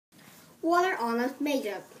What are atoms made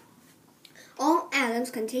of? All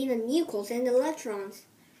atoms contain the nucleus and electrons.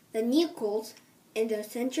 The nucleus, in the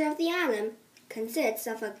center of the atom, consists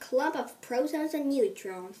of a clump of protons and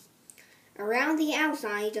neutrons. Around the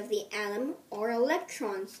outside of the atom are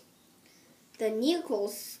electrons. The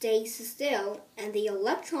nucleus stays still, and the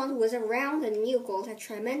electrons whiz around the nucleus at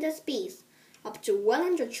tremendous speeds, up to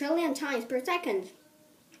 100 trillion times per second.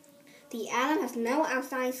 The atom has no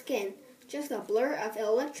outside skin, just a blur of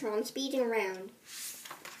electrons speeding around.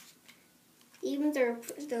 Even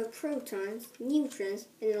the protons, neutrons,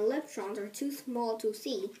 and electrons are too small to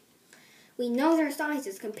see. We know their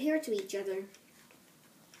sizes compared to each other.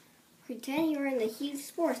 Pretend you're in a huge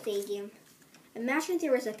sports stadium. Imagine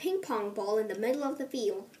there is a ping pong ball in the middle of the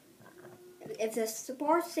field. If the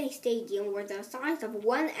sports stadium were the size of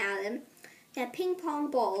one atom, that ping pong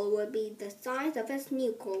ball would be the size of its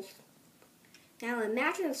nucleus. Now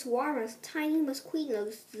imagine a swarm of tiny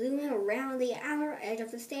mosquitoes zooming around the outer edge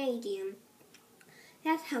of the stadium.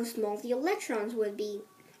 That's how small the electrons would be.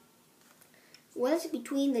 What is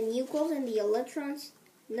between the nucleus and the electrons?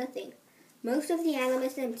 Nothing. Most of the atom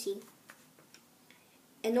is empty.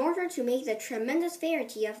 In order to make the tremendous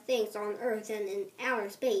variety of things on Earth and in outer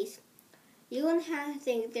space, you would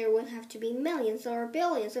think there would have to be millions or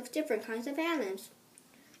billions of different kinds of atoms.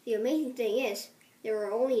 The amazing thing is, there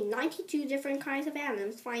are only 92 different kinds of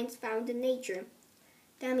atoms found in nature.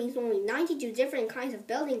 That means only 92 different kinds of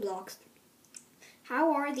building blocks.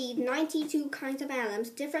 How are the 92 kinds of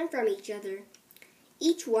atoms different from each other?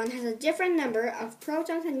 Each one has a different number of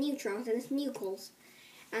protons and neutrons in its nucleus,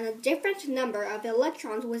 and a different number of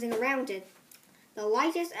electrons whizzing around it. The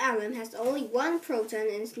lightest atom has only one proton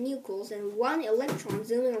in its nucleus and one electron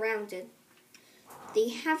zooming around it. The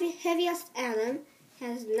heaviest atom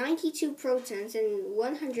has 92 protons and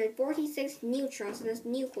 146 neutrons in its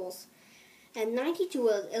nucleus, and 92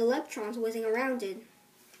 electrons whizzing around it.